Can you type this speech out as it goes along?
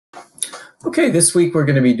Okay, this week we're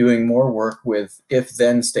going to be doing more work with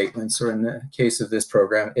if-then statements, or in the case of this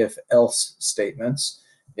program, if-else statements.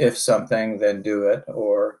 If something, then do it,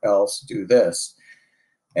 or else do this.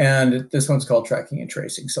 And this one's called tracking and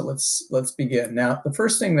tracing. So let's begin. Now, the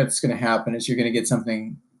first thing that's going to happen is you're going to get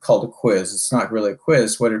something called a quiz. It's not really a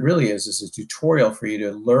quiz. What it really is a tutorial for you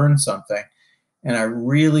to learn something. And I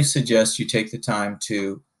really suggest you take the time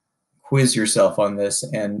to quiz yourself on this,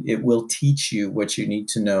 and it will teach you what you need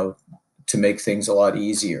to know to make things a lot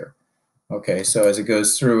easier. Okay, so as it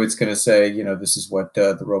goes through, it's going to say, this is what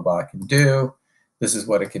the robot can do. This is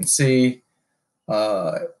what it can see.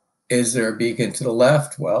 Is there a beacon to the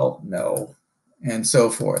left? Well, no, and so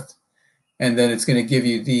forth. And then it's going to give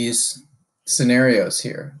you these scenarios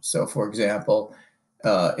here. So for example,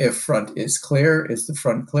 if front is clear, is the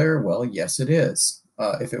front clear? Well, yes, it is.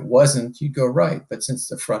 If it wasn't, you'd go right. But since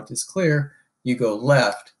the front is clear, you go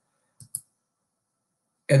left.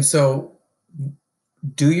 And so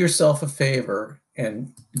do yourself a favor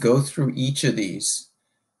and go through each of these,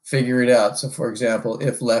 figure it out. So for example,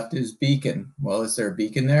 if left is beacon, well, is there a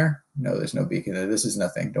beacon there? No, there's no beacon there. This is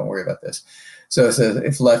nothing. Don't worry about this. So it says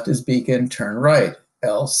if left is beacon, turn right,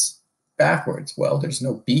 else backwards. Well, there's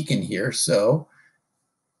no beacon here, so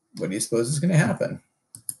what do you suppose is going to happen?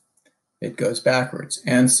 It goes backwards,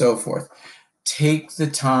 and so forth. Take the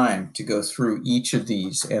time to go through each of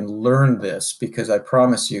these and learn this, because I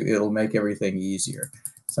promise you it'll make everything easier.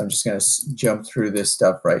 So I'm just going to jump through this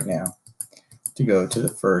stuff right now to go to the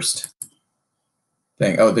first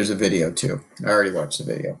thing. Oh, there's a video too. I already watched the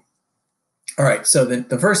video. All right, so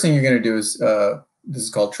the first thing you're going to do is, this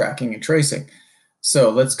is called tracking and tracing.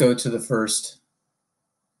 So let's go to the first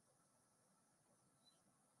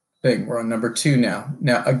thing. We're on number 2 now.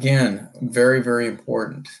 Now, again, very, very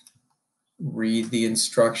important. Read the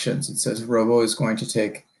instructions. It says Robo is going to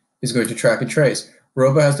track and trace.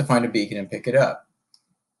 Robo has to find a beacon and pick it up.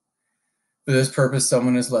 For this purpose,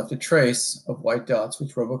 someone has left a trace of white dots,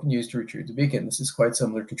 which Robo can use to retrieve the beacon. This is quite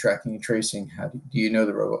similar to tracking and tracing. How do you know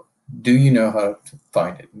the Robo? Do you know how to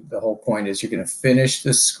find it? The whole point is you're going to finish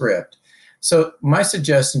the script. So my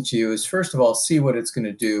suggestion to you is, first of all, see what it's going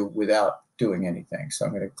to do without doing anything. So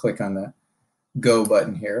I'm going to click on the Go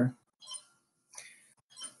button here.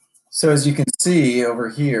 So as you can see over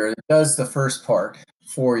here, it does the first part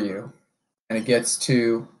for you, and it gets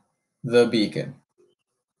to the beacon.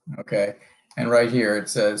 Okay, and right here it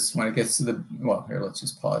says when it gets to the, well, here, let's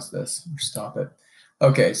just pause this or stop it.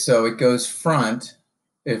 Okay, so it goes front.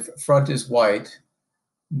 If front is white,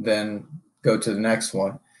 then go to the next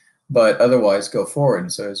one, but otherwise go forward.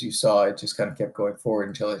 And so as you saw, it just kind of kept going forward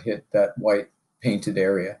until it hit that white painted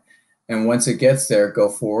area. And once it gets there, go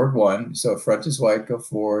forward 1. So if front is white, go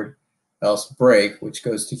forward, else break, which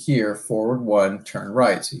goes to here, forward 1, turn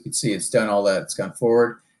right. So you can see it's done all that. It's gone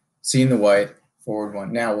forward, seen the white, forward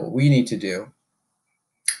 1. Now what we need to do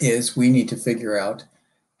is we need to figure out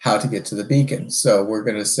how to get to the beacon. So we're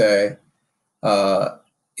going to say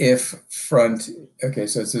if front, okay,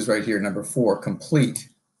 so it says right here, number 4, complete.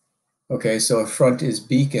 Okay, so if front is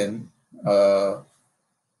beacon, let's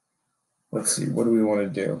see, what do we want to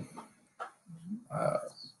do?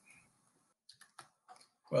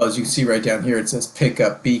 Well, as you see right down here, it says pick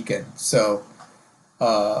up beacon. So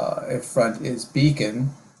if front is beacon,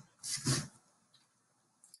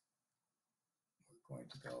 we're going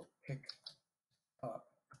to go pick up.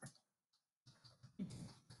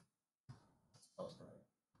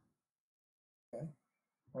 Okay,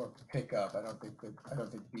 or pick up. I don't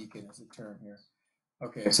think beacon is a term here.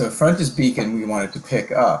 Okay, so if front is beacon, we want it to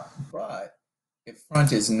pick up. But if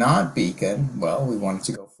front is not beacon, well, we want it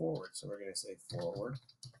to go forward. So we're going to say forward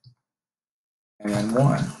and then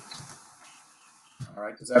 1. All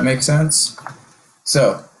right, does that make sense?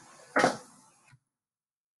 So I'm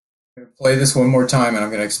going to play this one more time, and I'm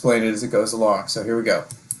going to explain it as it goes along. So here we go.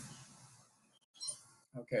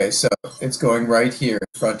 Okay, so it's going right here.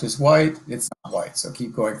 Front is white, it's not white. So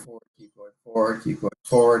keep going forward, keep going forward, keep going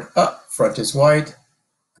forward. Up, front is white,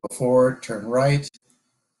 go forward, turn right.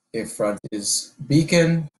 If front is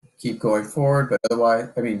beacon, keep going forward, but otherwise,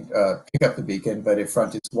 pick up the beacon, but if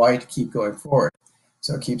front is white, keep going forward.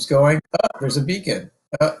 So it keeps going, up, there's a beacon,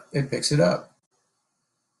 up, it picks it up.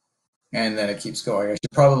 And then it keeps going. I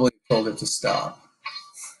should probably have told it to stop.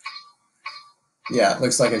 Yeah, it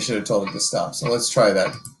looks like I should have told it to stop. So let's try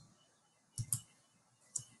that.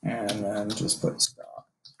 And then just put stop.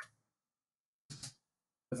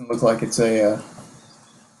 Doesn't look like it's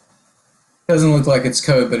doesn't look like it's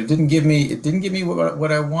code, but it didn't give me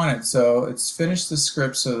what I wanted. So it's finished the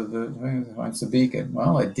script so that it finds the beacon.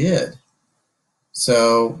 Well, I did.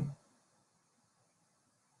 So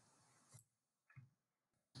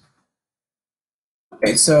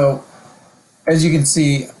Okay, so as you can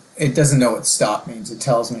see, it doesn't know what stop means. It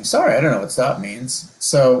tells me, sorry, I don't know what stop means.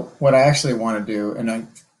 So what I actually want to do, and I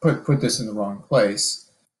put this in the wrong place,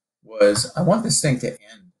 was I want this thing to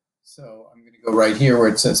end. So I'm going to go right here where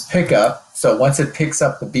it says pick up. So once it picks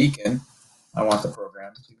up the beacon, I want the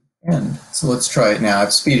program to end. So let's try it now.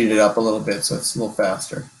 I've speeded it up a little bit so it's a little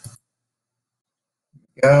faster.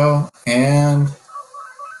 Go, and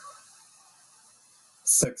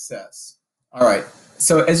success. All right.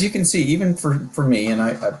 So as you can see, even for me, and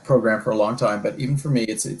I've programmed for a long time, but even for me,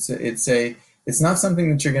 it's not something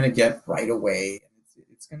that you're going to get right away.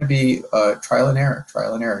 It's going to be trial and error,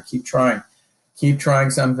 trial and error. Keep trying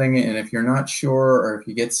something, and if you're not sure or if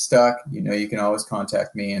you get stuck, you can always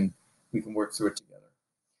contact me and we can work through it together.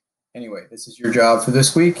 Anyway, this is your job for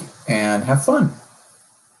this week, and have fun.